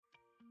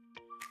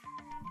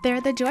They're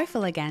the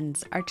joyful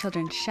agains our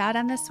children shout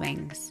on the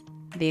swings,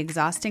 the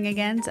exhausting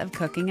agains of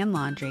cooking and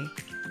laundry,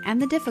 and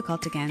the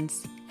difficult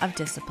agains of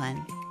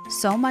discipline.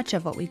 So much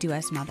of what we do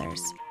as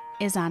mothers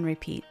is on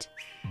repeat.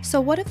 So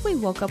what if we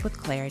woke up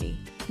with clarity,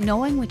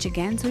 knowing which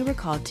agains we were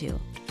called to,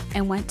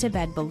 and went to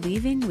bed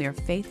believing we are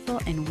faithful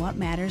in what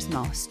matters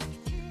most?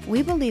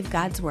 We believe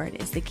God's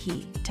Word is the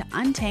key to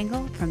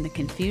untangle from the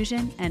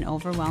confusion and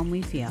overwhelm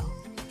we feel.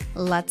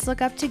 Let's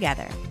look up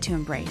together to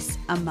embrace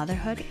a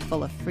motherhood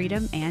full of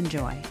freedom and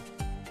joy.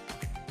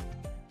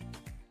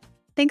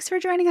 Thanks for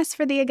joining us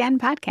for the Again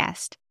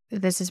podcast.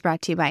 This is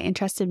brought to you by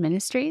Entrusted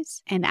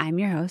Ministries, and I'm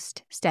your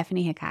host,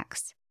 Stephanie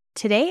Hickox.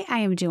 Today, I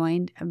am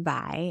joined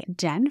by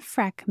Jen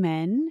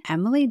Freckman,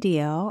 Emily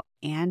Dio,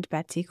 and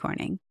Betsy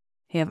Corning.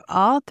 We have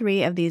all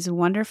three of these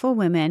wonderful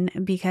women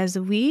because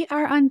we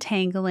are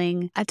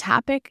untangling a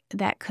topic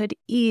that could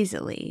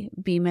easily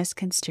be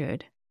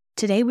misconstrued.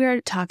 Today, we are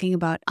talking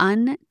about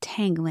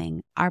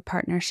untangling our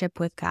partnership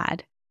with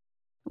God.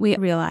 We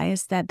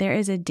realize that there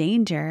is a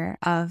danger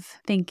of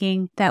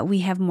thinking that we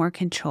have more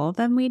control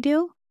than we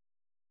do.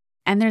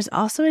 And there's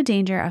also a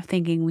danger of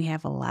thinking we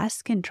have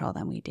less control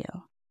than we do.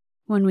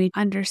 When we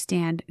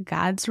understand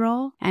God's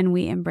role and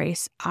we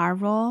embrace our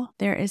role,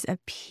 there is a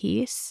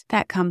peace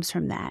that comes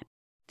from that.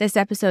 This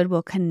episode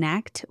will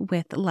connect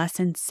with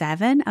Lesson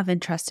 7 of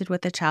Entrusted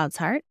with a Child's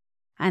Heart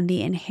on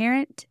the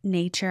inherent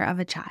nature of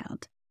a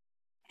child.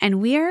 And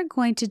we are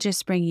going to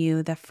just bring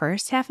you the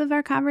first half of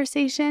our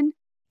conversation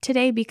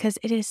today because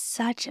it is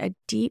such a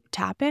deep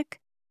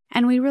topic,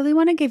 and we really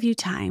want to give you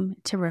time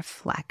to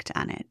reflect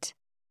on it.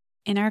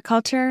 In our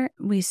culture,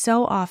 we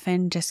so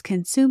often just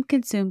consume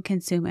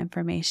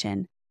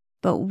information,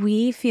 but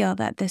we feel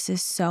that this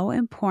is so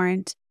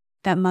important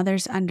that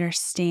mothers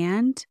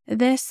understand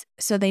this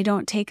so they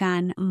don't take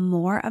on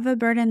more of a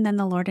burden than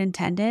the Lord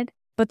intended,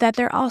 but that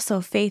they're also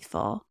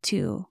faithful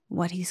to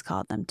what He's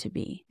called them to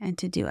be and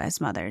to do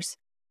as mothers.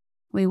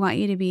 We want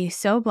you to be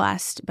so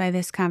blessed by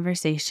this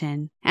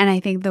conversation, and I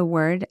think the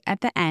word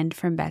at the end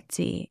from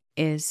Betsy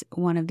is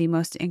one of the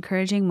most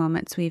encouraging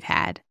moments we've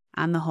had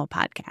on the whole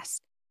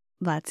podcast.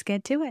 Let's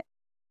get to it.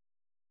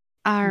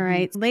 All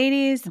right,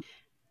 ladies,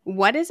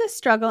 what is a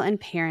struggle in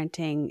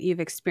parenting you've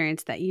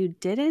experienced that you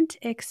didn't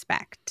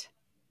expect?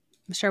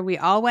 I'm sure we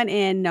all went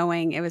in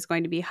knowing it was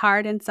going to be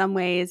hard in some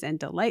ways and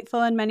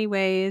delightful in many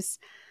ways,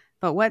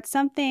 but what's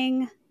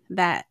something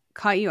that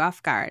caught you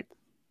off guard?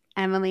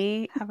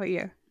 Emily, how about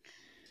you?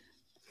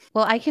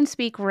 Well, I can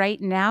speak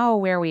right now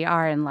where we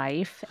are in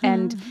life.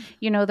 And,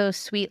 you know, those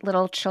sweet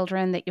little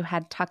children that you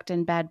had tucked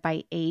in bed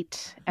by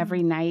 8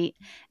 every night,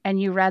 and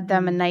you read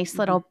them a nice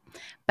little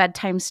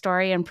bedtime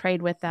story and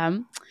prayed with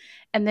them.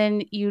 And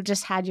then you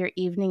just had your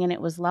evening and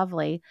it was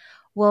lovely.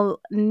 Well,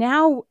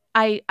 now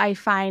I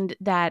find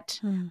that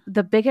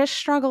the biggest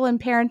struggle in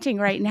parenting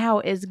right now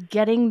is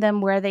getting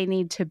them where they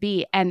need to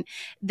be. And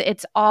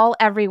it's all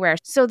everywhere.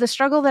 So the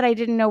struggle that I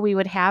didn't know we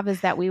would have is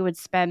that we would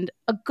spend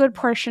a good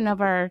portion of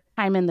our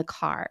time in the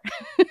car.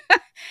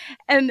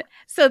 And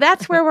so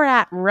that's where we're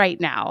at right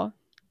now.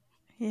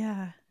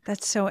 Yeah,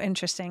 that's so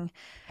interesting.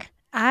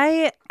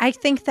 I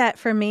think that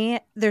for me,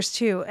 there's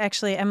two.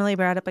 Actually, Emily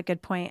brought up a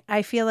good point.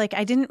 I feel like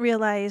I didn't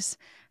realize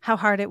how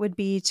hard it would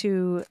be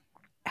to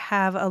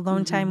have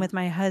alone time with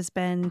my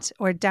husband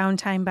or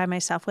downtime by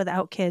myself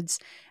without kids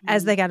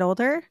as they got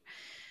older.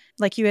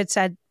 Like you had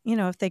said, you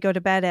know, if they go to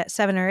bed at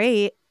 7 or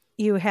 8,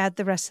 you had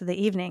the rest of the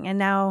evening. And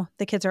now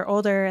the kids are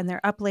older and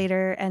they're up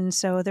later. And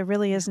so there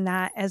really is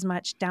not as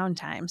much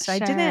downtime. So I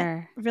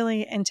didn't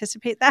really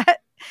anticipate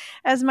that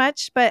as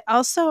much. But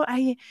also,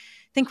 I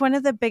think one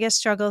of the biggest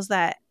struggles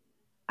that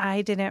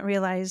I didn't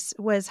realize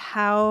was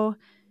how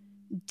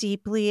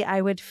deeply I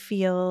would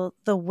feel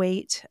the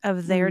weight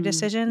of their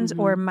decisions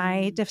or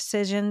my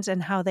decisions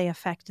and how they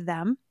affect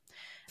them.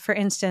 For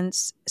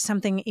instance,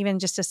 something even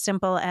just as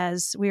simple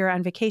as we were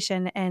on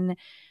vacation and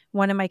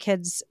one of my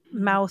kids'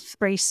 mouth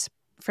brace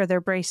for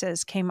their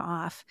braces came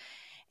off.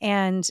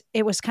 And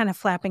it was kind of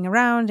flapping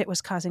around. It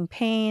was causing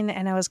pain.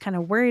 And I was kind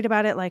of worried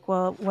about it. Like,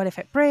 well, what if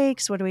it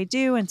breaks? What do we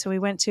do? And so we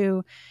went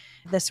to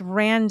this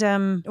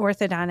random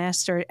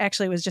orthodontist, or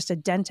actually it was just a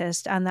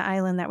dentist on the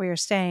island that we were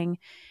staying,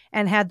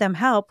 and had them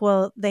help.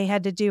 Well, they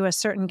had to do a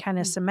certain kind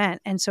of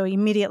cement. And so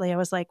immediately I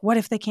was like, what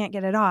if they can't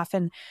get it off?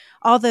 And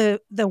all the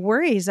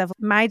worries of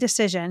my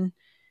decision,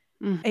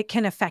 it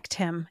can affect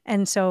him.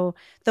 And so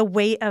the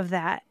weight of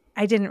that,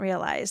 I didn't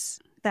realize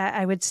that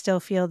I would still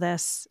feel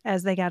this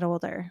as they got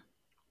older.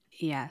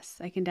 Yes,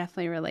 I can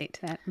definitely relate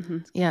to that.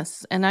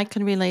 Yes, and I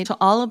can relate to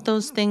all of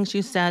those things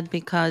you said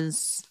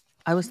because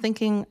I was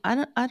thinking,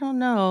 I don't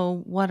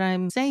know what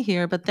I'm saying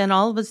here, but then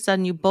all of a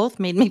sudden you both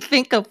made me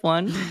think of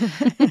one.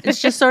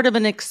 It's just sort of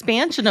an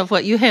expansion of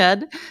what you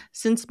had.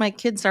 Since my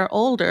kids are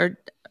older,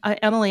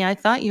 Emily, I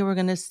thought you were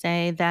going to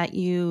say that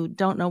you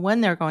don't know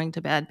when they're going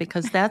to bed,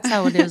 because that's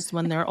how it is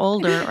when they're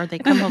older or they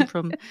come home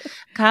from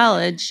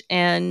college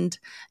and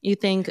you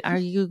think, are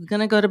you going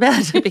to go to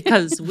bed?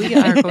 Because we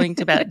are going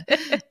to bed.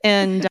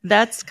 And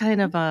that's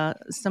kind of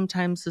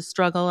sometimes a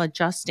struggle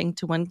adjusting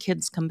to when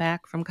kids come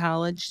back from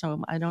college.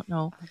 So I don't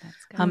know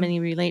how many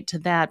relate to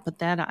that, but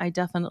that I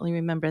definitely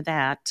remember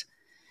that.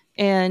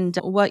 And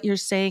what you're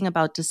saying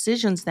about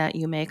decisions that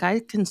you make,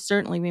 I can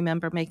certainly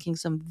remember making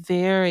some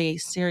very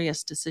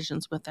serious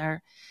decisions with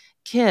our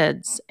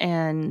kids.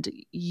 And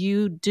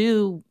you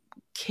do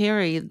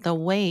carry the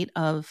weight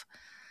of,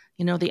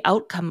 the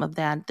outcome of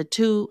that. The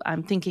two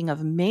I'm thinking of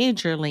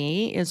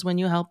majorly is when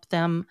you help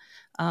them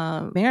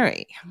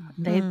marry.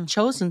 They've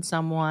chosen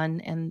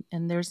someone,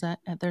 and there's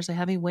a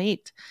heavy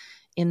weight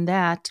in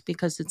that,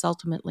 because it's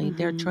ultimately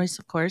their choice,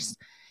 of course.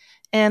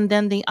 And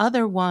then the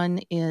other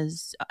one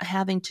is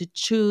having to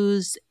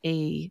choose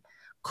a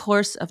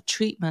course of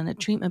treatment, a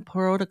treatment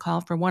protocol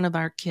for one of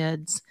our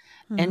kids.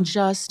 And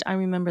I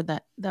remember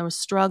that there was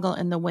struggle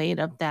and the weight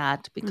of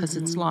that, because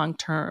it's long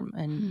term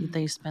and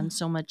they spend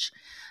so much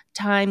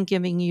time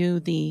giving you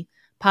the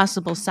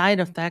possible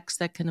side effects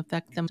that can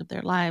affect them of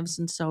their lives.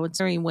 And so it's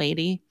very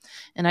weighty.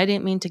 And I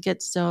didn't mean to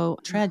get so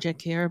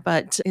tragic here,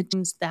 but it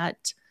seems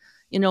that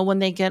when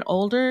they get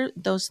older,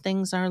 those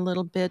things are a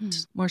little bit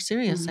more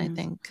serious, I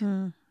think.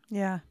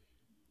 Yeah.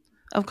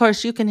 Of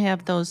course, you can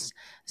have those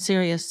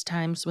serious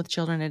times with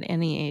children at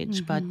any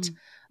age, but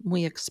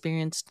we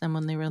experienced them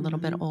when they were a little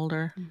bit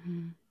older.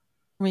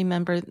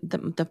 Remember,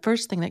 the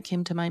first thing that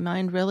came to my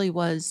mind really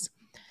was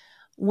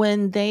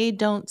when they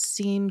don't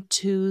seem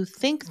to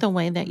think the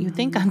way that you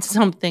think on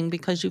something,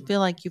 because you feel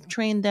like you've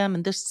trained them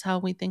and this is how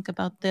we think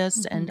about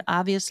this. And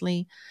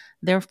obviously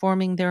they're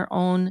forming their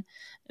own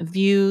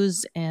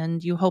views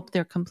and you hope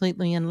they're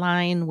completely in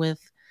line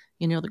with,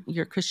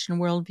 your Christian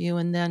worldview.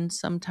 And then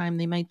sometime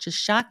they might just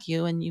shock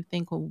you and you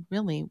think, well,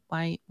 really,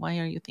 why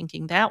are you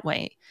thinking that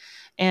way?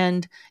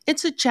 And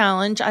it's a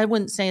challenge. I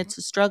wouldn't say it's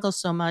a struggle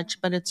so much,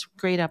 but it's a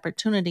great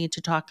opportunity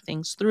to talk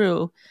things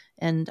through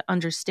and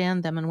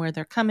understand them and where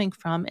they're coming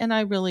from. And I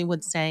really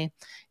would say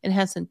it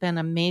hasn't been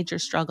a major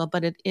struggle,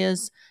 but it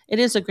is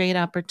a great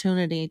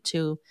opportunity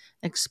to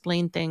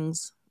explain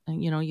things,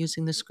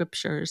 using the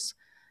scriptures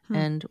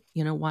and,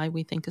 why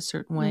we think a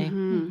certain way.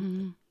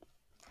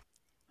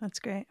 That's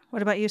great.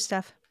 What about you,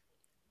 Steph?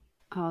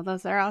 Oh,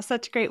 those are all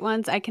such great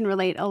ones. I can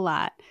relate a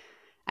lot.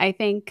 I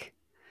think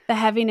the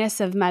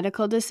heaviness of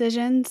medical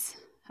decisions,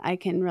 I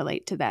can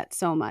relate to that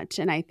so much.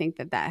 And I think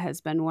that has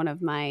been one of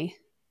my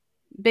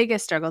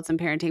biggest struggles in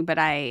parenting, but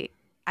I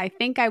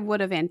think I would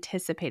have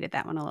anticipated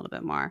that one a little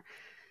bit more.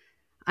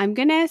 I'm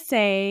going to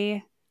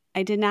say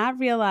I did not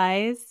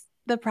realize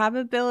the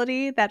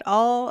probability that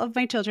all of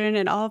my children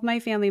and all of my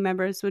family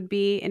members would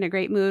be in a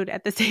great mood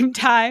at the same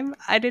time.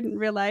 I didn't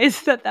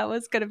realize that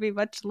was going to be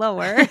much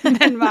lower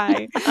than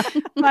my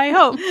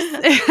hopes.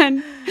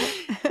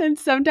 And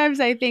sometimes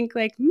I think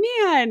like,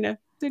 man,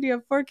 when you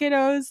have 4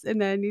 kiddos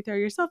and then you throw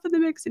yourself in the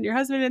mix and your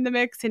husband in the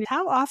mix, and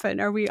how often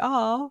are we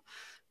all,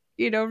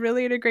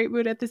 really in a great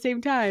mood at the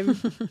same time?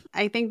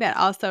 I think that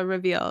also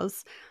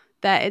reveals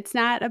that it's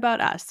not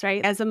about us,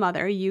 right? As a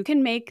mother, you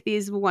can make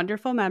these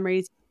wonderful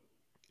memories.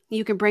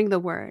 You can bring the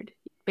word,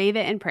 bathe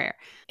it in prayer,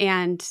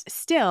 and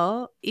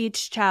still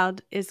each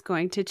child is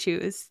going to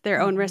choose their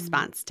own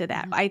response to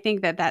that. I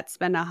think that that's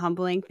been a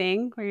humbling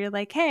thing where you're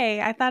like, hey,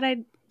 I thought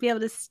I'd be able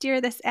to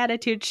steer this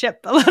attitude ship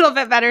a little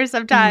bit better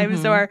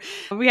sometimes. Or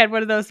we had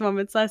one of those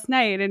moments last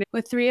night. And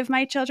with 3 of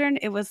my children,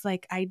 it was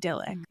like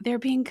idyllic. They're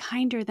being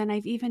kinder than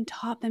I've even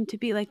taught them to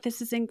be. Like,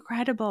 this is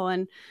incredible.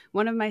 And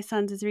one of my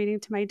sons is reading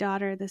to my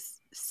daughter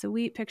this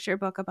sweet picture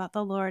book about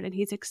the Lord, and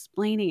he's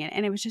explaining it.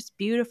 And it was just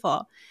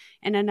beautiful.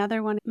 And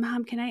another one,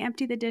 Mom, can I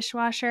empty the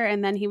dishwasher?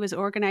 And then he was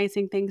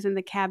organizing things in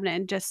the cabinet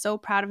and just so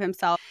proud of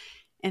himself.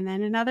 And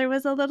then another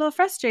was a little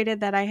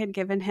frustrated that I had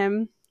given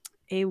him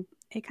a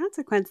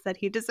consequence that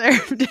he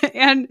deserved.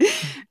 And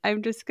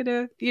I'm just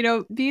going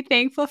to, be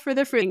thankful for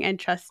the fruit and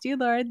trust you,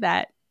 Lord,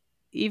 that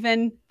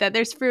even that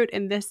there's fruit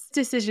in this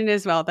decision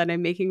as well that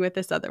I'm making with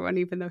this other one,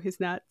 even though he's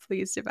not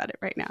pleased about it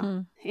right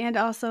now. And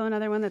also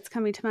another one that's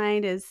coming to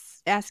mind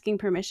is asking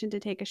permission to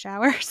take a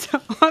shower.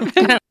 So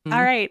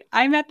all right,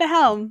 I'm at the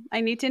helm.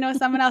 I need to know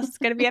someone else is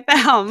going to be at the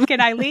helm.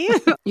 Can I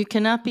leave? You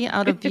cannot be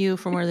out of view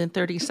for more than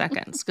 30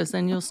 seconds, because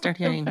then you'll start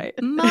hearing,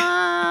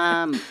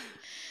 Mom,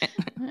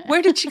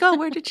 where did she go?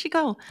 Where did she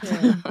go?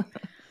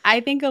 I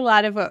think a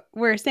lot of what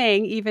we're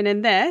saying, even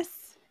in this,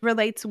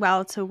 relates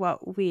well to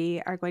what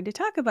we are going to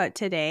talk about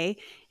today.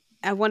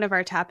 One of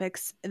our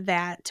topics,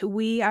 that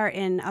we are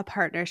in a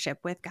partnership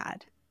with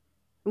God.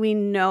 We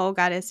know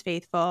God is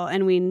faithful,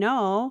 and we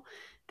know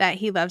that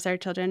he loves our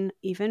children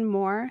even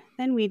more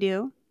than we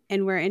do,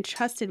 and we're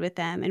entrusted with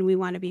them, and we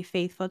want to be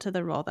faithful to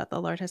the role that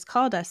the Lord has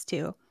called us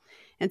to.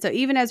 And so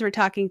even as we're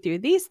talking through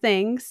these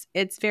things,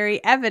 it's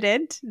very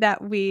evident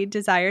that we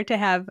desire to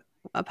have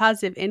a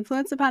positive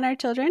influence upon our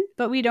children,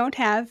 but we don't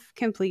have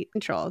complete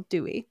control,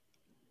 do we?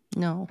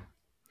 No.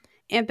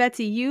 And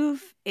Betsy,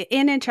 you've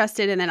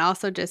entrusted, and then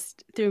also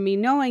just through me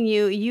knowing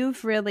you,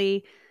 you've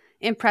really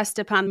impressed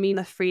upon me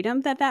the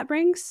freedom that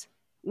brings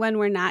when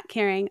we're not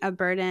carrying a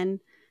burden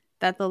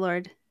that the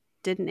Lord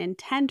didn't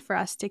intend for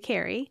us to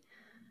carry.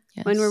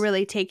 Yes. When we're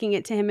really taking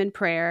it to Him in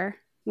prayer,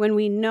 when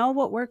we know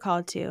what we're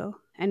called to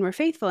and we're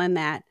faithful in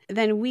that,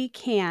 then we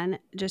can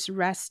just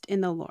rest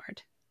in the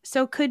Lord.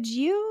 So could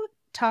you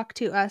talk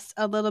to us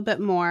a little bit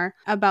more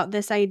about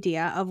this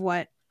idea of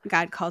what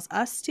God calls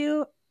us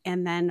to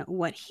and then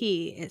what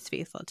He is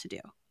faithful to do?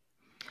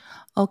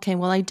 Okay,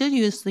 well, I did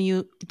use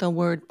the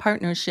word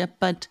partnership,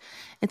 but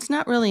it's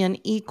not really an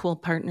equal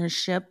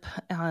partnership.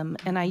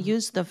 And I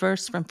used the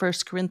verse from 1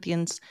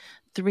 Corinthians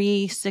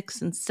 3,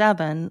 6, and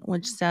 7,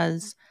 which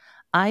says,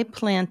 I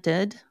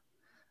planted,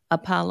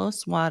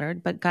 Apollos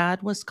watered, but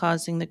God was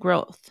causing the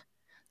growth.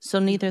 So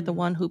neither the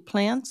one who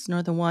plants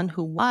nor the one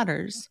who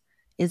waters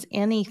is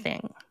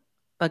anything,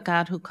 but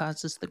God who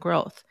causes the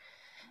growth.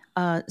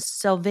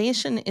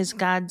 Salvation is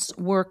God's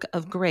work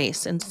of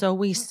grace. And so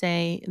we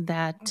say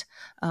that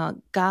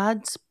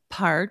God's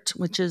part,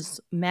 which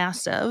is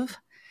massive,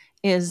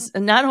 is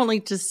not only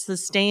to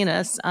sustain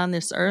us on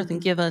this earth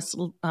and give us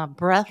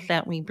breath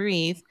that we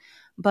breathe,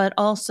 but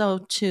also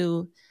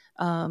to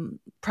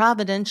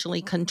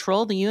providentially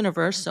control the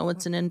universe so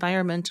it's an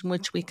environment in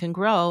which we can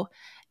grow.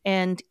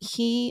 And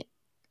He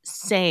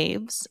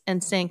saves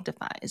and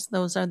sanctifies.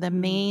 Those are the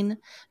main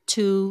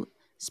two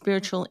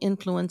spiritual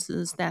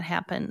influences that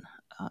happen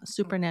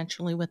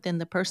supernaturally within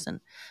the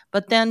person.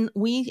 But then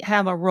we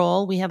have a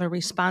role, we have a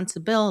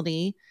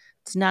responsibility.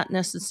 It's not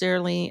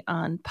necessarily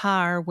on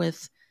par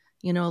with,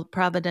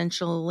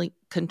 providentially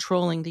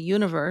controlling the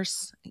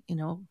universe,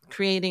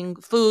 creating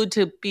food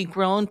to be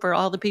grown for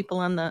all the people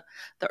on the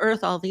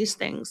earth, all these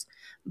things.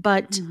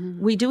 But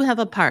we do have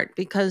a part,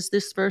 because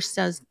this verse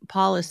says,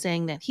 Paul is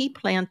saying that he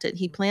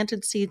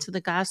planted seeds of the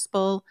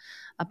gospel.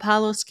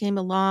 Apollos came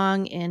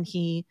along and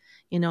he,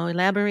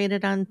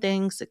 elaborated on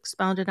things,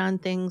 expounded on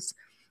things,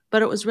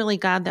 but it was really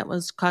God that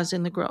was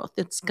causing the growth.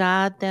 It's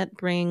God that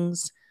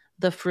brings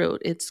the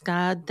fruit. It's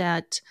God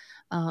that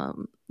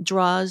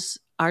draws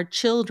our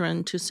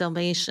children to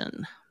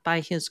salvation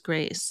by His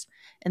grace.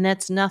 And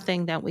that's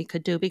nothing that we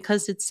could do,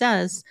 because it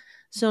says,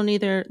 so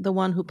neither the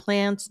one who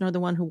plants nor the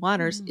one who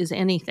waters is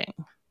anything.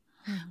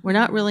 We're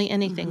not really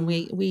anything.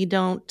 We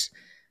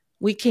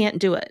can't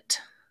do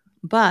it.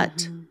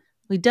 But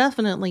we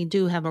definitely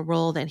do have a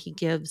role that He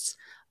gives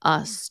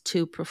us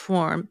to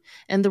perform.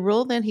 And the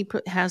role that He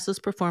has us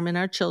perform in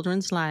our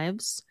children's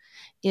lives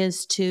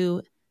is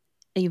to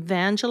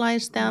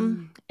evangelize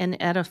them and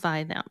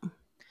edify them.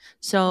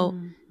 So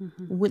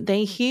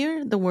they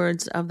hear the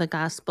words of the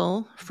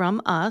gospel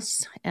from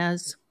us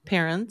as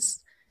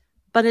parents,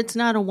 but it's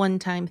not a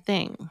one-time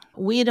thing.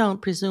 We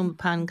don't presume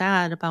upon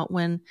God about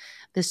when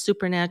this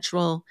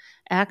supernatural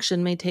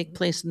action may take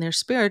place in their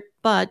spirit,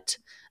 but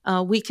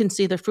we can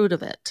see the fruit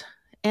of it.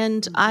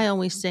 And I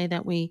always say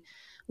that we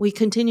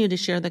continue to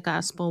share the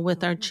gospel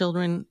with our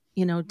children,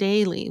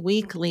 daily,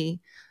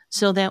 weekly,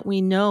 so that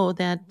we know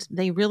that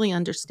they really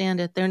understand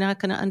it. They're not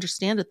going to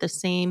understand it the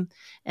same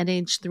at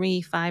age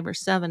 3, 5, or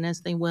 7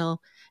 as they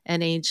will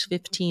at age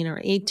 15 or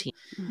 18.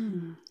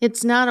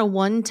 It's not a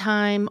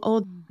one-time,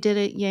 did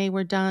it, yay,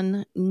 we're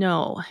done.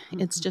 No,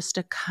 it's just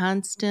a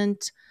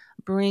constant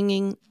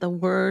bringing the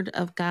word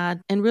of God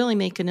and really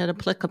making it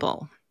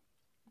applicable,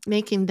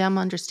 making them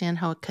understand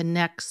how it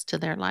connects to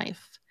their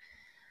life.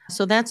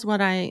 So that's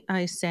what I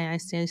say. I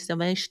say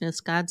salvation is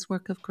God's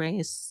work of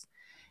grace,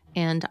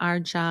 and our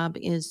job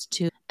is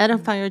to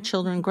edify our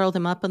children, grow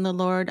them up in the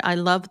Lord. I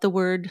love the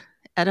word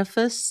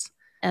edifice.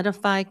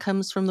 Edify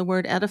comes from the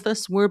word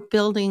edifice. We're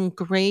building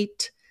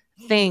great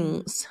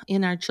things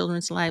in our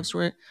children's lives.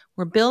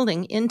 We're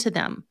building into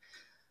them,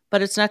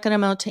 but it's not going to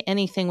amount to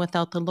anything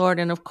without the Lord.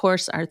 And of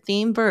course, our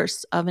theme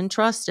verse of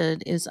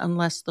Entrusted is,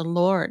 unless the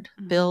Lord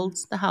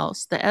builds the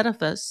house, the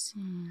edifice,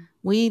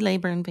 we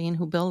labor in vain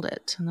who build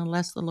it. And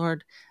unless the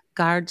Lord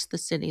guards the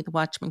city, the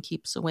watchman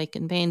keeps awake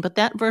in vain. But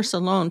that verse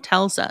alone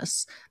tells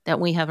us that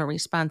we have a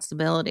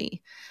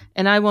responsibility.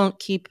 And I won't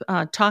keep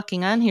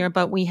talking on here,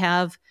 but we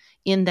have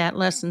in that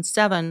lesson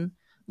 7,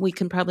 we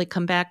can probably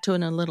come back to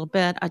in a little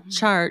bit, a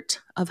chart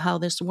of how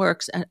this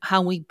works and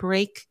how we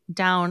break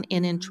down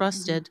in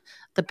Entrusted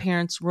the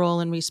parents'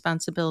 role and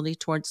responsibility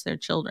towards their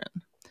children.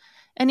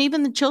 And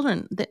even the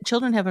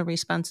children have a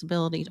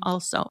responsibility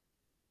also.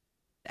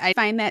 I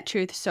find that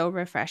truth so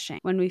refreshing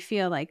when we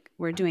feel like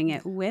we're doing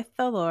it with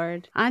the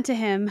Lord onto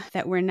Him,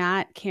 that we're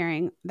not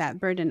carrying that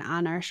burden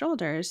on our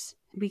shoulders.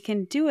 We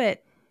can do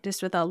it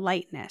just with a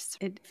lightness.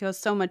 It feels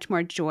so much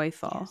more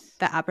joyful,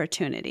 the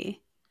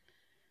opportunity.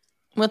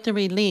 With the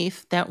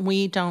relief that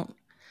we don't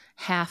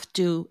have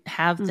to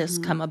have this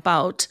come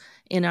about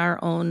in our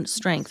own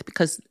strength,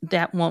 because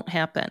that won't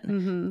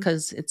happen,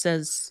 because it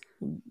says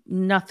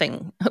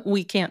nothing.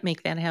 We can't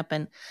make that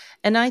happen.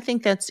 And I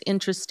think that's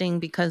interesting,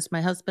 because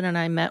my husband and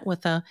I met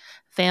with a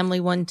family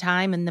one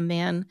time, and the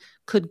man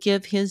could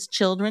give his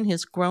children,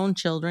 his grown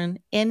children,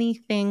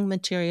 anything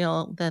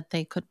material that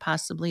they could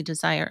possibly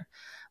desire.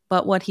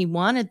 But what he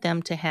wanted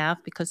them to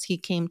have, because he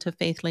came to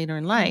faith later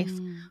in life,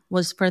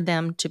 was for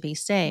them to be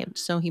saved.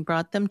 So he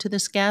brought them to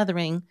this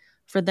gathering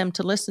for them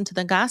to listen to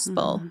the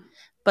gospel,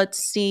 but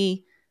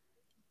see,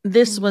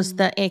 this was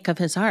the ache of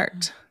his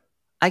heart.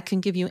 I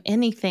can give you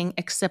anything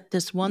except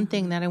this one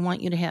thing that I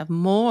want you to have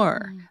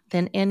more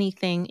than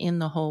anything in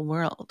the whole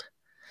world.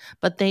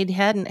 But they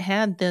hadn't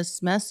had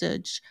this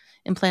message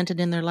implanted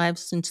in their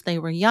lives since they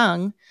were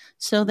young.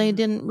 So they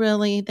didn't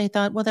really, they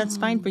thought, well, that's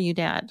fine for you,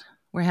 Dad.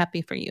 We're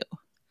happy for you.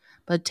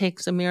 But it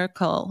takes a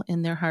miracle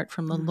in their heart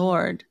from the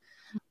Lord.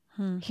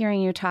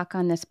 Hearing you talk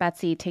on this,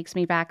 Betsy, takes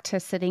me back to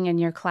sitting in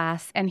your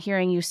class and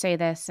hearing you say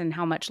this and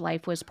how much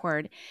life was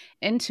poured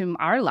into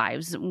our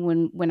lives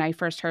when I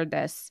first heard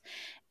this.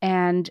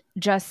 And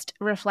just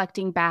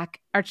reflecting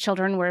back, our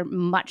children were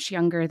much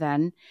younger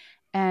then.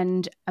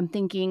 And I'm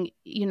thinking,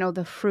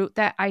 the fruit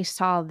that I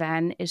saw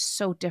then is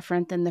so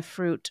different than the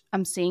fruit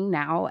I'm seeing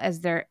now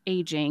as they're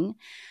aging.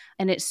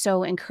 And it's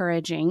so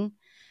encouraging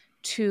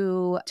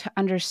to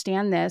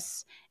understand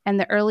this. And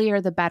the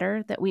earlier, the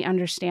better, that we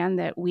understand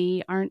that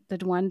we aren't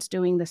the ones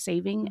doing the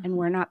saving and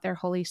we're not their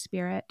Holy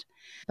Spirit,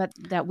 but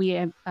that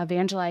we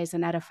evangelize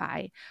and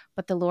edify,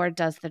 but the Lord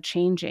does the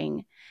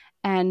changing.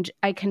 And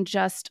I can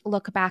just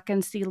look back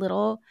and see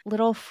little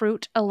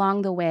fruit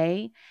along the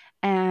way.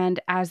 And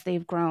as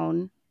they've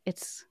grown,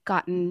 it's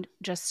gotten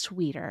just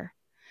sweeter.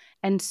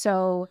 And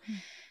so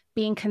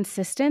being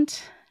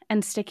consistent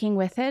and sticking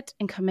with it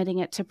and committing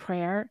it to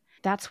prayer,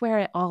 that's where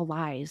it all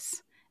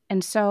lies.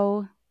 And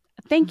so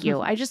thank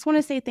you. I just want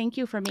to say thank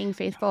you for being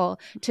faithful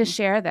to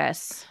share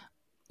this.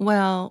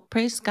 Well,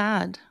 praise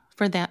God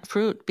for that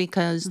fruit,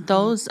 because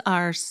those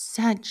are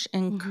such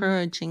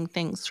encouraging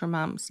things for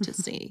moms to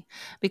see,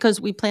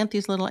 because we plant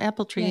these little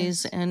apple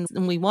trees and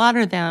we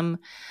water them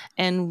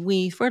and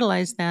we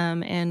fertilize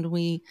them and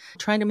we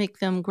try to make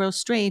them grow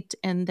straight.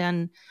 And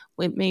then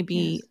it may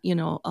be,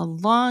 a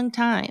long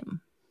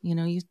time.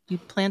 You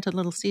plant a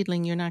little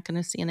seedling, you're not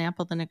going to see an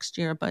apple the next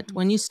year. But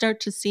when you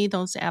start to see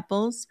those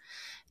apples,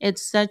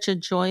 it's such a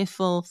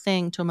joyful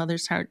thing to a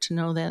mother's heart to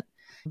know that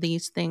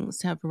these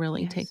things have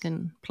really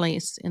taken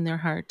place in their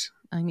heart.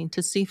 I mean,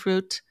 to see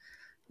fruit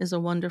is a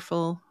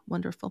wonderful,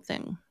 wonderful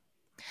thing.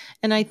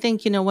 And I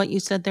think, what you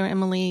said there,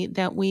 Emily,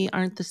 that we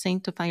aren't the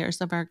sanctifiers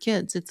of our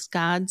kids. It's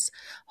God's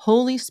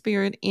Holy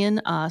Spirit in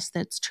us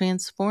that's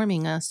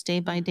transforming us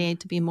day by day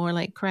to be more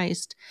like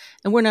Christ.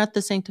 And we're not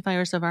the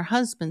sanctifiers of our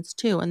husbands,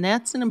 too. And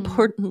that's an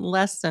important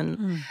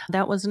lesson.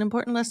 That was an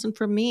important lesson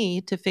for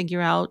me to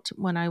figure out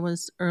when I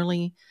was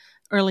early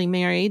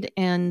married,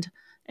 and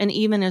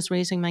even as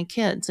raising my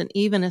kids, and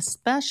even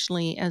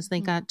especially as they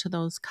got to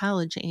those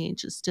college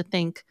ages, to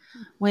think,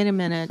 wait a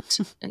minute,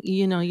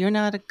 you're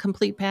not a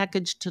complete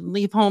package to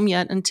leave home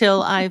yet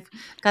until I've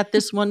got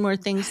this one more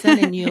thing said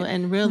in you.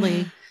 And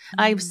really,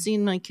 I've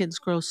seen my kids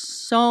grow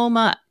so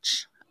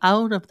much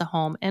out of the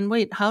home. And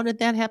wait, how did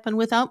that happen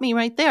without me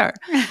right there?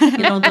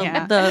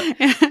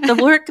 The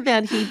work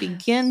that he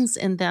begins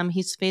in them,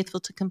 he's faithful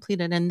to complete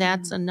it. And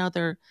that's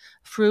another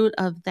fruit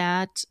of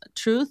that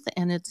truth.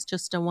 And it's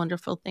just a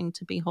wonderful thing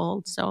to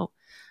behold. So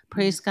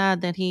praise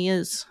God that he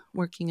is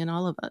working in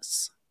all of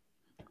us.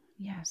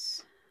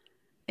 Yes.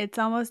 It's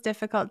almost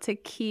difficult to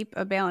keep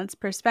a balanced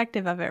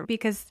perspective of it,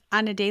 because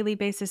on a daily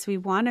basis, we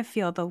want to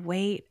feel the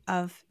weight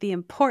of the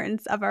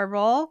importance of our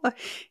role.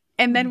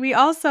 And then we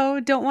also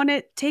don't want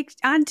to take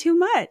on too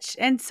much.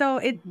 And so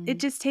it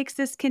just takes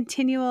this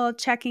continual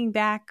checking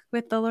back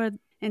with the Lord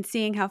and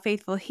seeing how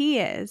faithful he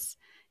is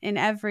in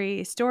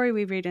every story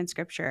we read in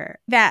scripture.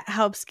 That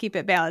helps keep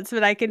it balanced.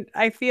 But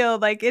I feel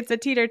like it's a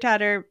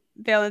teeter-totter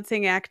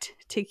balancing act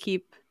to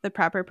keep the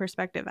proper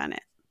perspective on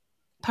it.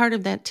 Part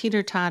of that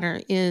teeter-totter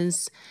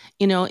is,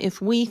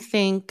 if we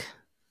think,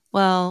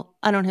 well,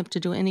 I don't have to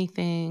do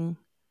anything,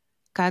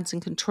 God's in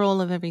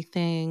control of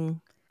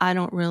everything, I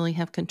don't really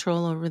have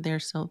control over their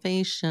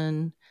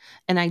salvation,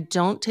 and I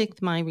don't take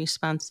my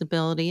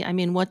responsibility. I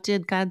mean, what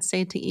did God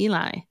say to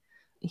Eli?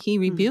 He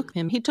rebuked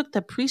him. He took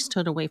the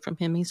priesthood away from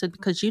him. He said,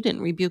 because you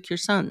didn't rebuke your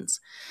sons,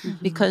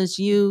 because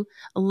you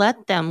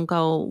let them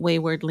go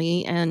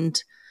waywardly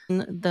and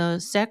the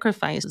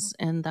sacrifices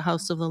in the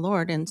house of the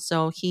Lord. And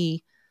so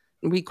he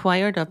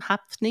required of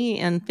Hophni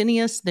and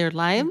Phinehas their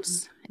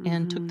lives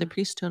and took the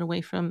priesthood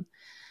away from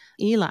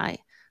Eli.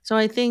 So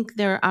I think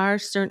there are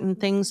certain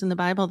things in the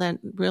Bible that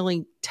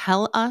really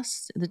tell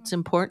us it's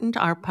important,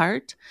 our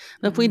part.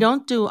 But if we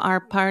don't do our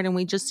part and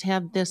we just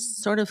have this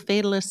sort of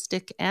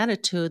fatalistic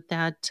attitude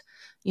that,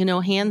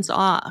 hands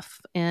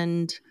off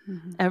and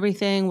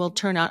everything will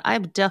turn out.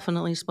 I've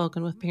definitely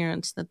spoken with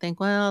parents that think,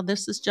 well,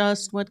 this is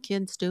just what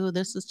kids do.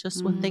 This is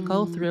just what they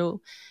go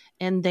through.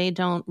 And they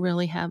don't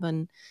really have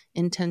an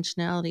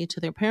intentionality to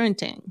their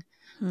parenting.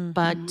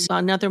 But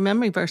another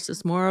memory verse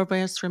is, moreover,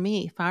 as for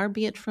me, far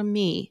be it from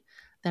me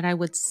that I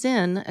would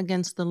sin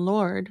against the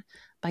Lord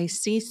by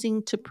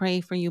ceasing to pray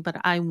for you, but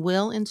I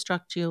will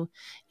instruct you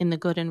in the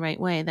good and right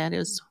way. That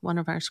is one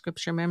of our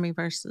scripture memory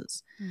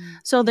verses.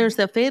 So there's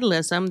the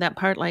fatalism, that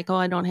part like, oh,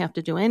 I don't have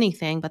to do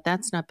anything, but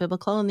that's not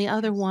biblical. And the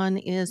other one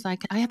is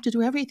like, I have to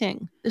do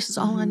everything. This is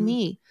all on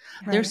me.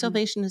 Their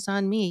salvation is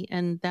on me.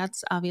 And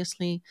that's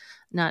obviously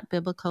not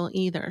biblical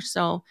either.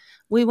 So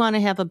we want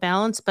to have a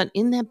balance, but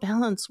in that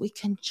balance, we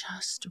can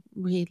just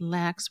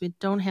relax. We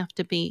don't have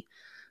to be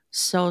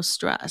so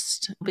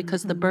stressed,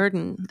 because the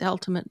burden, the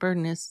ultimate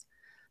burden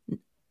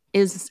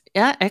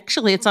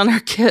actually it's on our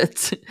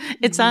kids.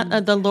 It's on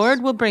the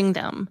Lord will bring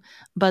them,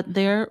 but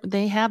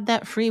they have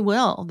that free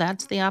will.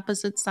 That's the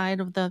opposite side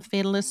of the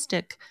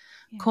fatalistic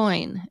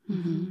coin.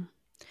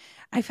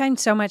 I find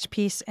so much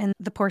peace in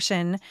the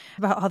portion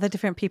about all the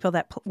different people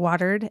that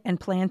watered and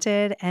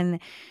planted, and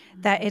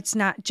that it's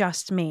not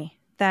just me,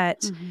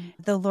 that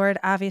the Lord,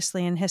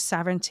 obviously in his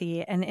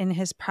sovereignty and in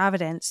his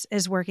providence,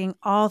 is working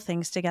all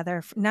things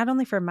together, not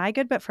only for my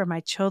good, but for my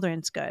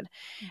children's good.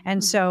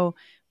 And so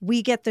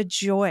we get the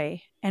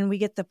joy and we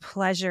get the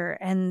pleasure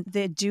and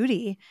the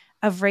duty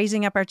of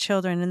raising up our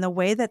children in the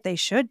way that they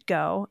should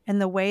go,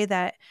 and the way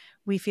that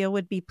we feel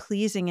would be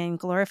pleasing and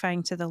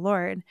glorifying to the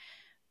Lord.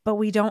 But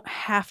we don't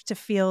have to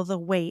feel the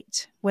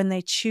weight when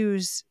they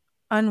choose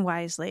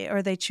unwisely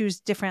or they choose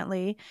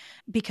differently,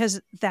 because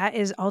that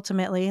is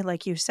ultimately,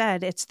 like you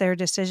said, it's their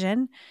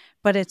decision,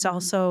 but it's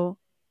also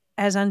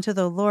as unto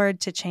the Lord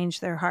to change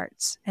their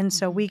hearts. And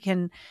so we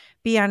can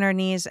be on our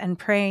knees and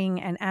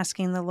praying and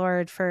asking the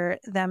Lord for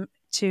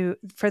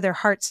their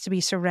hearts to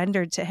be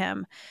surrendered to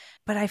him.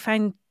 But I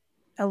find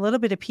a little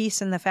bit of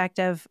peace in the fact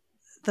of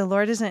the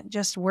Lord isn't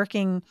just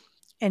working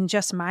in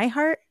just my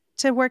heart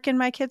to work in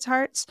my kids'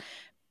 hearts,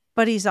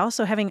 but he's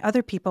also having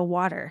other people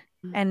water.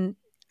 And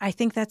I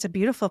think that's a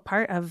beautiful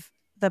part of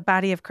the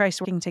body of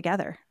Christ working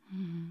together.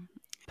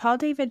 Paul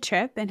David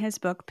Tripp, in his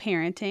book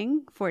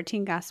Parenting,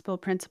 14 Gospel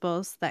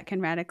Principles That Can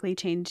Radically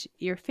Change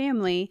Your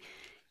Family,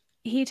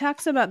 he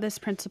talks about this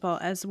principle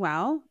as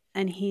well.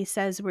 And he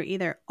says we're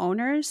either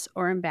owners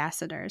or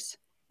ambassadors.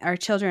 Our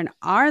children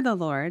are the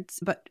Lord's,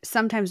 but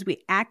sometimes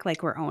we act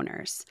like we're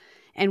owners.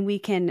 And we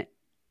can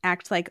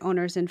act like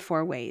owners in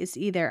 4 ways.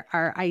 Either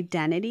our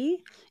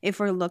identity, if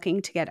we're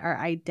looking to get our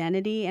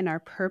identity and our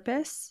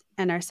purpose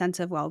and our sense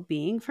of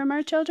well-being from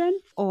our children,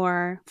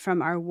 or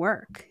from our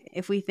work,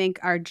 if we think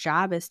our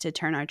job is to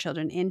turn our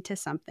children into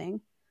something,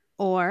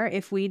 or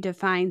if we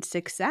define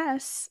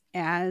success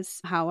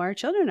as how our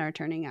children are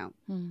turning out.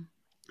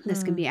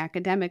 This can be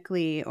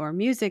academically or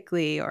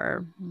musically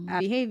or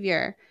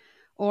behavior,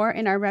 or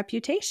in our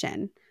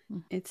reputation.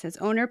 It says,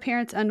 owner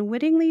parents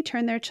unwittingly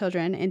turn their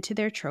children into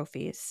their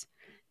trophies.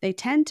 They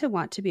tend to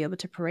want to be able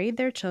to parade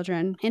their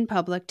children in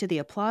public to the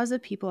applause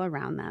of people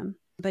around them.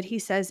 But he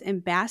says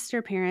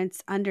ambassador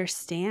parents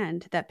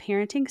understand that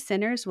parenting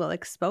sinners will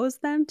expose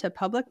them to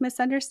public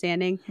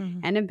misunderstanding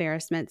and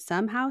embarrassment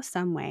somehow,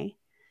 some way.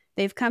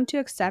 They've come to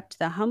accept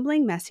the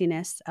humbling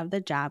messiness of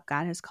the job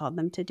God has called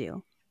them to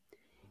do.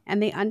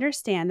 And they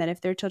understand that if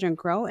their children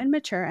grow and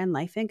mature in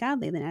life and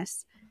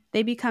godliness,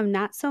 they become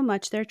not so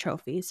much their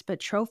trophies, but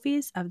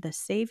trophies of the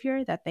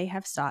Savior that they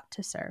have sought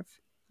to serve.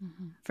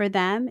 For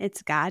them,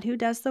 it's God who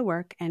does the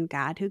work and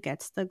God who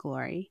gets the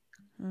glory.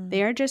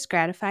 They are just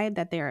gratified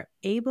that they are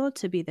able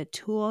to be the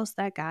tools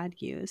that God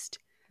used.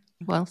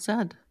 Well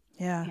said.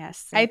 Yeah.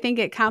 Yes. I think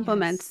it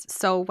complements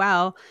so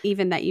well,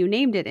 even that you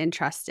named it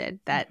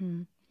Entrusted, that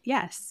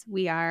yes,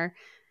 we are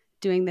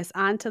doing this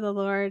unto the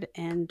Lord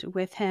and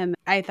with him.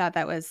 I thought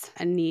that was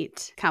a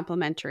neat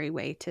complimentary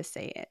way to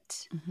say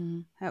it.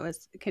 That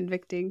was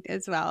convicting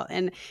as well.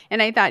 And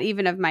I thought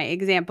even of my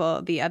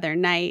example the other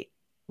night,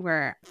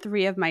 where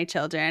 3 of my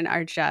children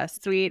are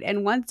just sweet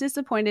and one's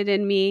disappointed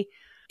in me.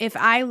 If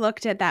I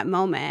looked at that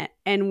moment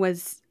and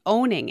was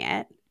owning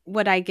it,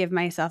 would I give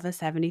myself a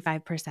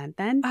 75%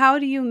 then? How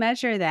do you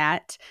measure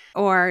that?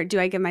 Or do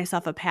I give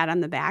myself a pat on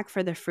the back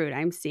for the fruit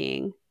I'm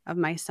seeing of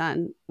my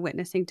son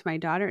witnessing to my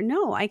daughter?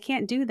 No, I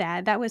can't do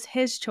that. That was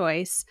his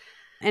choice.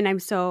 And I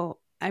was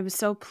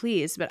so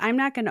pleased, but I'm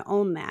not going to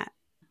own that.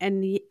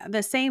 And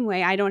the same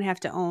way, I don't have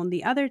to own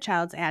the other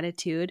child's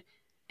attitude.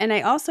 And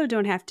I also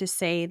don't have to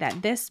say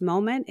that this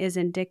moment is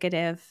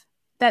indicative,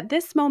 that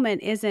this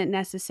moment isn't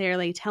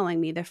necessarily telling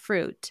me the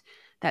fruit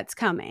that's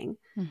coming.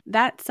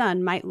 That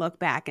son might look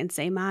back and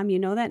say, Mom, you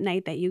know that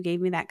night that you gave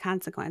me that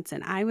consequence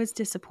and I was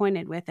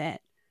disappointed with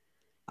it.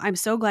 I'm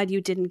so glad you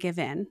didn't give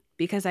in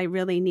because I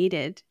really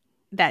needed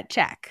that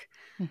check.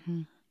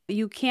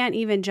 You can't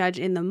even judge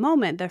in the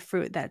moment the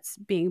fruit that's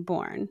being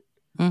born.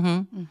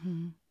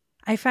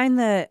 I find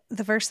the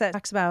verse that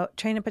talks about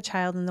train up a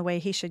child in the way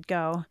he should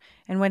go,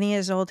 and when he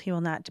is old, he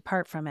will not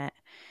depart from it.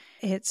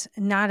 It's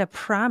not a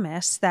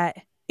promise that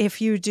if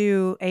you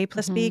do A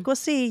plus B equals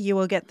C, you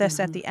will get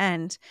this at the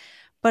end,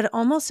 but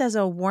almost as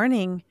a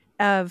warning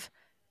of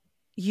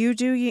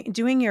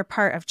doing your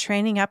part of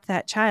training up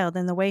that child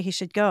in the way he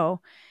should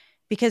go.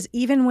 Because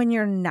even when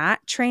you're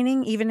not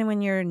training, even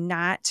when you're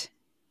not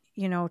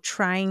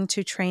trying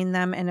to train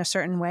them in a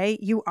certain way,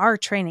 you are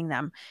training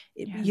them.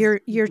 Yes.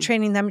 You're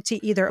training them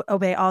to either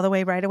obey all the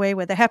way right away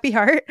with a happy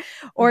heart,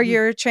 or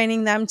you're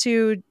training them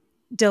to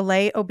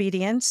delay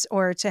obedience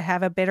or to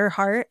have a bitter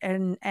heart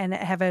and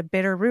have a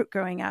bitter root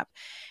growing up.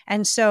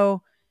 And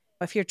so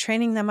if you're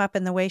training them up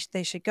in the way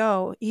they should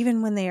go,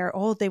 even when they are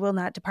old, they will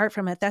not depart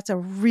from it. That's a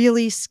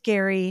really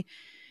scary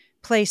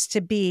place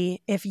to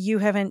be if you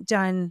haven't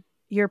done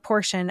your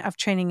portion of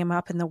training them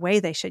up in the way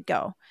they should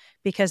go,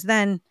 because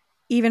then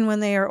even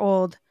when they are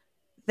old,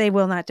 they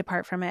will not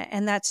depart from it.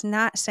 And that's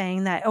not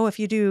saying that, if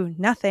you do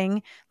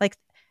nothing, like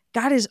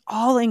God is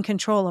all in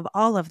control of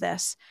all of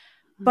this,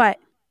 but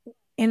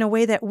in a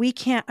way that we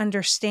can't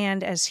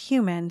understand as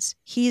humans,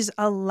 he's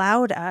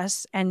allowed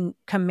us and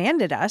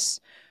commanded us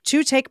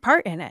to take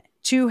part in it,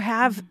 to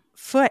have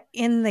foot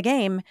in the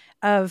game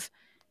of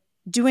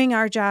doing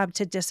our job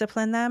to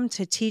discipline them,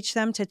 to teach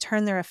them, to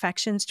turn their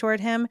affections toward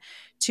him,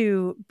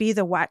 to be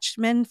the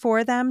watchman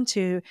for them,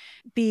 to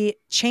be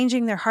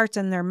changing their hearts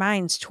and their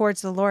minds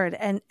towards the Lord,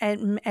 and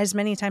as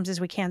many times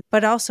as we can.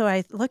 But also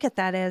I look at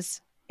that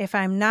as, if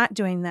I'm not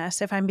doing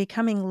this, if I'm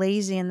becoming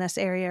lazy in this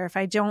area, or if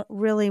I don't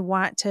really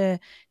want to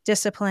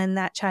discipline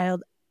that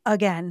child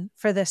again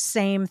for the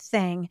same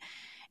thing,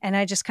 and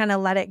I just kind of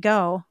let it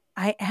go,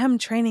 I am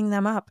training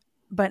them up,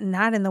 but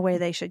not in the way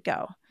they should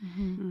go.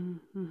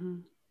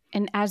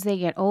 And as they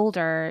get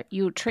older,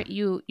 you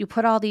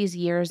put all these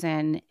years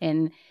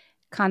in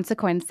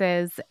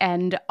consequences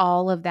and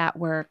all of that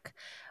work.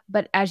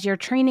 But as you're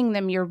training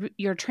them,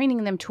 you're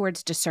training them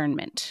towards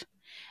discernment,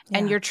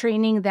 and you're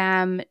training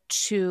them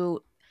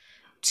to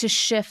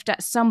shift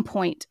at some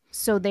point,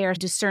 so they're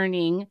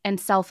discerning and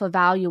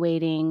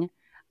self-evaluating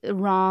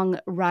wrong,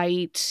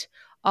 right,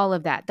 all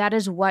of that. That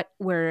is what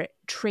we're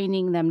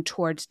training them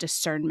towards,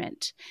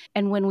 discernment.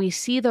 And when we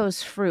see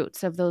those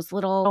fruits of those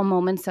little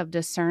moments of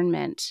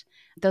discernment,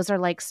 those are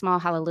like small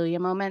hallelujah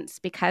moments,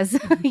 because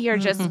you're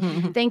just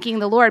thanking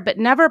the Lord, but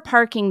never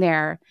parking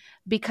there,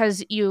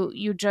 because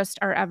you just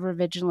are ever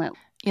vigilant.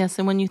 Yes,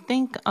 and when you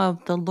think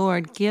of the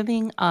Lord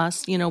giving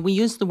us, we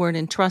use the word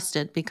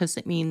entrusted because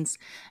it means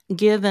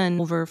given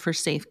over for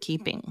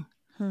safekeeping.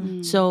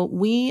 So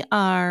we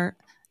are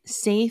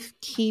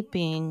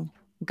safekeeping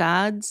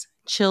God's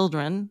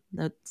children.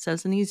 That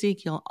says in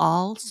Ezekiel,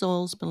 all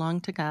souls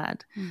belong to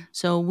God.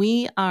 So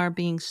we are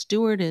being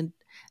stewarded,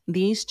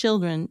 these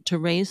children, to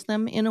raise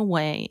them in a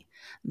way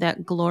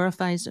that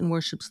glorifies and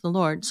worships the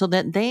Lord, so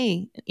that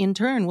they in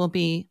turn will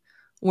be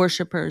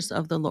worshipers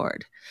of the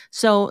Lord.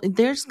 So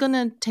there's going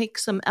to take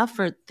some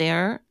effort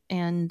there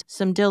and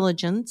some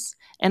diligence.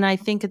 And I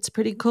think it's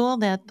pretty cool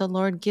that the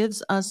Lord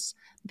gives us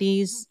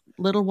these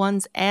little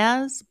ones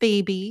as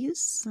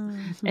babies,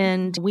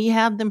 and we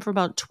have them for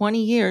about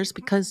 20 years,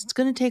 because it's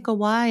going to take a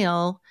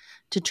while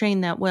to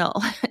train that will.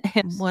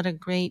 And what a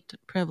great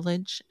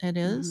privilege it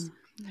is.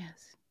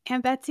 Yes.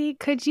 And Betsy,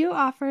 could you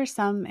offer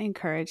some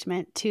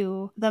encouragement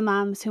to the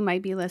moms who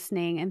might be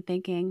listening and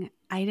thinking,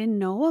 I didn't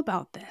know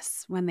about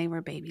this when they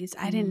were babies.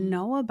 I didn't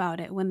know about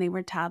it when they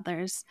were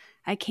toddlers.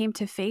 I came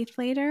to faith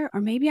later,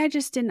 or maybe I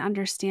just didn't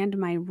understand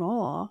my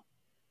role.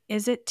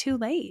 Is it too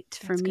late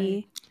for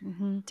me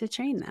to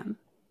train them?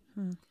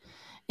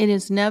 It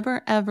is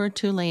never, ever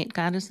too late.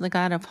 God is the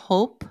God of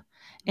hope.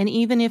 And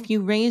even if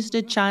you raised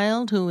a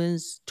child who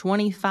is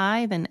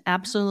 25 and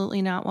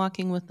absolutely not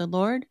walking with the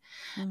Lord,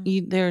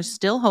 there's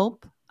still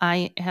hope.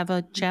 I have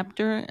a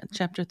chapter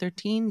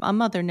 13. A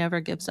mother never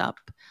gives up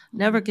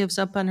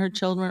on her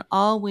children,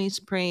 always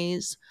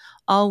prays,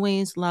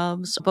 always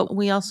loves. But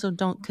we also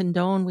don't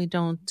condone, we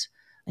don't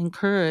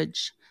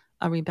encourage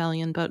a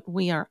rebellion, but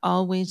we are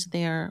always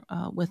there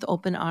with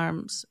open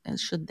arms, as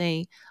should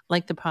they,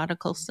 like the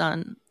prodigal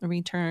son,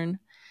 return.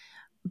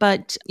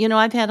 But,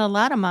 I've had a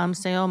lot of moms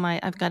say,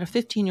 I've got a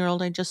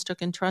 15-year-old I just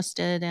took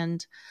entrusted,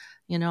 and,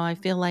 I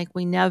feel like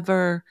we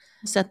never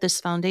set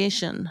this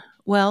foundation.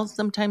 Well,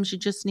 sometimes you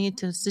just need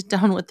to sit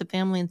down with the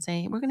family and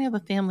say, we're going to have a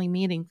family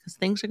meeting, because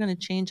things are going to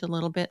change a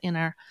little bit in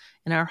our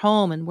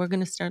home, and we're going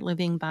to start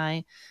living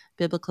by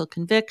biblical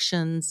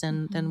convictions.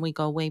 And then we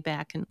go way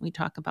back and we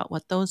talk about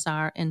what those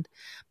are, and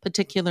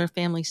particular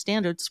family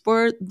standards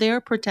for their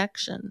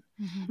protection.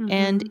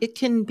 And it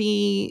can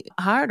be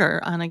harder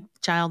on a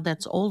child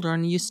that's older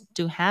and used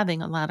to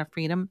having a lot of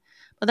freedom,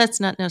 but that's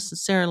not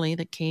necessarily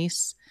the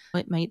case.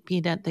 It might be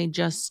that they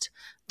just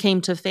came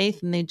to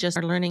faith and they just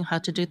are learning how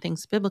to do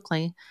things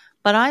biblically.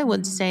 But I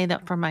would say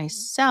that for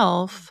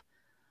myself,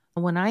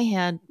 when I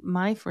had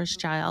my first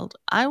child,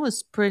 I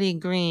was pretty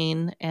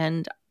green,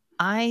 and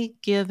I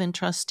give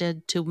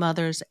entrusted to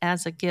mothers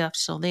as a gift.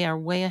 So they are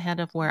way ahead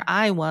of where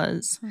I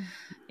was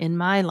in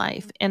my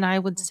life. And I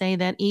would say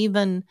that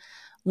even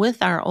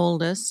with our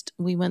oldest,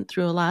 we went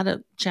through a lot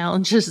of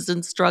challenges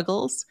and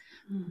struggles,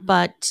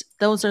 but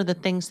those are the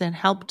things that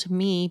helped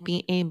me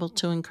be able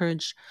to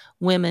encourage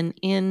women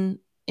in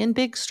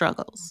big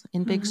struggles,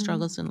 in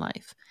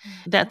life.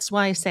 That's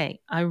why I say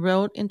I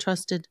wrote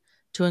entrusted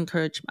to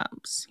encourage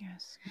moms.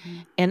 Yes.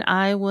 And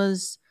I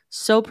was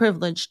so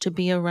privileged to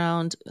be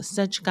around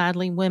such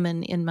godly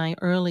women in my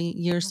early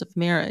years of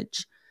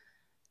marriage.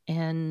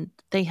 and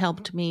they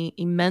helped me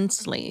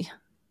immensely.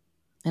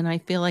 And I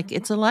feel like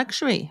it's a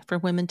luxury for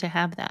women to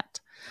have that.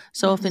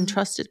 So if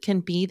Entrusted can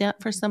be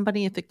that for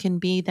somebody, if it can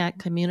be that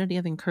community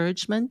of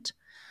encouragement,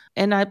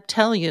 and I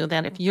tell you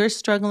that if you're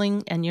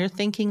struggling and you're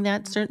thinking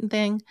that certain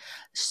thing,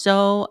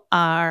 so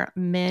are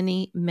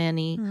many,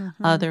 many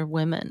other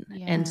women.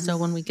 And so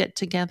when we get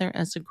together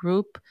as a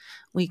group,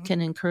 we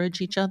can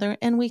encourage each other,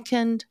 and we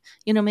can,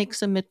 make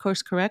some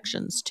mid-course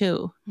corrections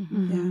too.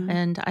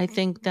 And I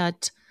think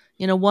that,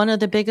 one of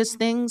the biggest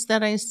things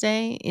that I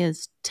say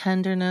is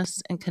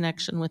tenderness and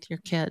connection with your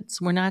kids.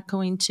 We're not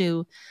going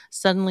to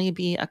suddenly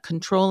be a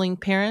controlling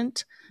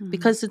parent,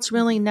 because it's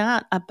really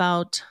not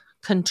about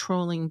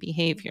controlling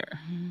behavior.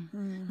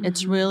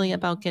 It's really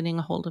about getting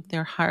a hold of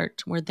their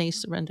heart, where they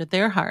surrender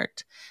their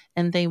heart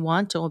and they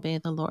want to obey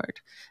the Lord.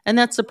 And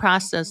that's a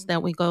process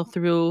that we go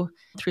through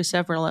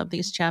several of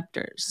these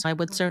chapters. I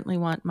would certainly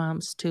want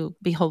moms to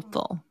be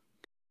hopeful.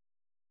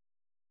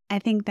 I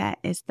think that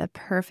is the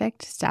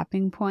perfect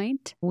stopping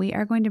point. We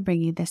are going to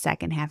bring you the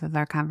second half of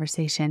our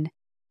conversation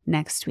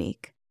next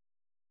week.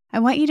 I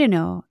want you to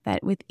know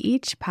that with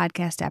each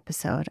podcast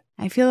episode,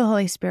 I feel the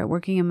Holy Spirit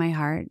working in my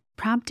heart,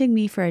 prompting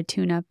me for a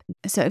tune-up.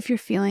 So if you're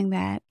feeling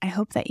that, I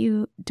hope that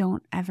you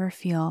don't ever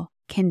feel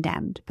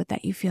condemned, but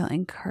that you feel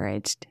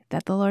encouraged,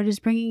 that the Lord is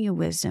bringing you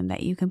wisdom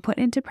that you can put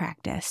into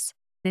practice.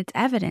 It's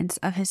evidence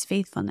of His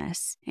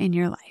faithfulness in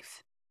your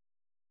life.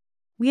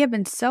 We have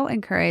been so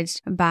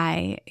encouraged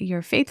by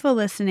your faithful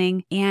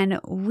listening, and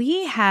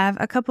we have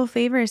a couple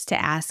favors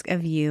to ask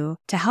of you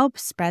to help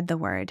spread the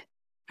word.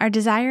 Our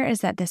desire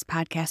is that this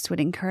podcast would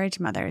encourage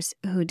mothers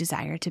who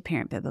desire to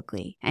parent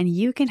biblically, and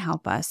you can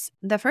help us.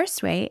 The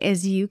first way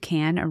is you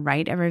can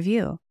write a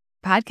review.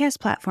 Podcast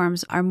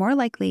platforms are more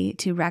likely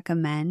to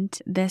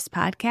recommend this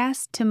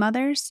podcast to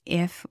mothers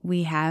if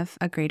we have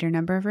a greater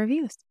number of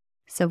reviews.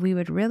 So we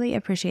would really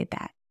appreciate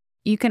that.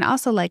 You can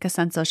also like us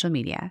on social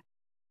media.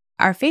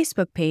 Our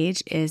Facebook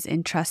page is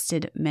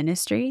Entrusted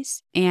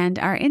Ministries, and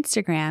our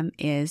Instagram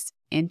is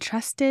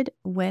Entrusted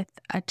with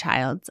a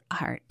Child's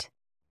Heart.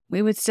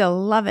 We would still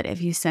love it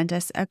if you sent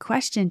us a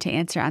question to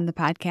answer on the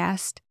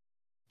podcast.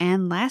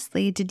 And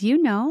lastly, did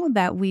you know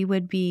that we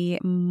would be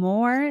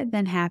more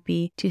than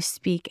happy to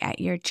speak at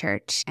your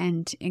church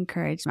and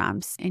encourage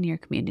moms in your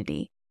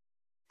community?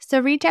 So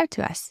reach out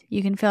to us.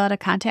 You can fill out a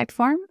contact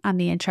form on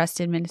the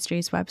Entrusted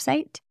Ministries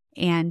website,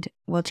 and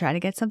we'll try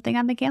to get something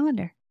on the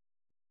calendar.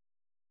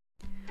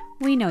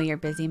 We know you're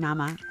busy,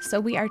 Mama,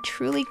 so we are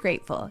truly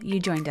grateful you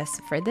joined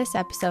us for this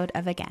episode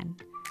of Again.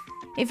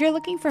 If you're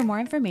looking for more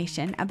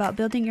information about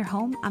building your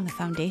home on the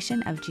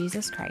foundation of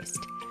Jesus Christ,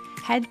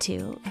 head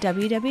to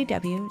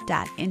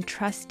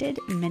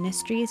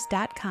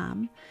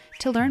www.entrustedministries.com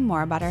to learn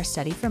more about our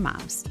study for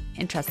moms,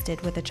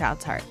 Entrusted with a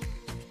Child's Heart.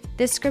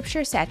 This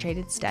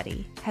scripture-saturated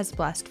study has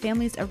blessed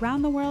families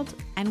around the world,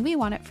 and we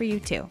want it for you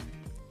too.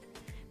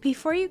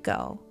 Before you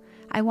go,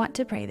 I want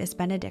to pray this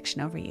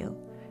benediction over you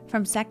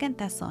from 2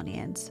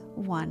 Thessalonians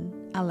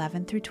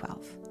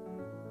 1:11-12.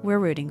 We're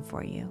rooting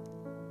for you.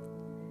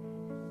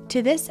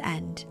 To this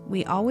end,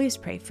 we always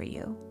pray for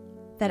you,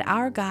 that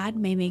our God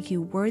may make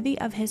you worthy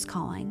of His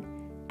calling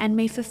and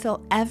may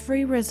fulfill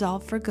every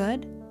resolve for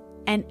good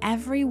and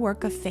every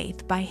work of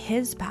faith by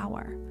His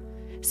power,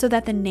 so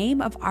that the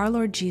name of our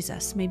Lord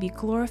Jesus may be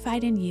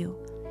glorified in you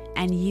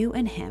and you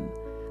in Him,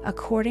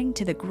 according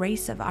to the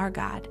grace of our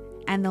God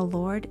and the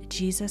Lord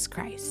Jesus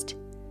Christ.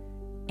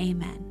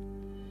 Amen.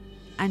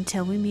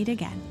 Until we meet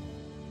again.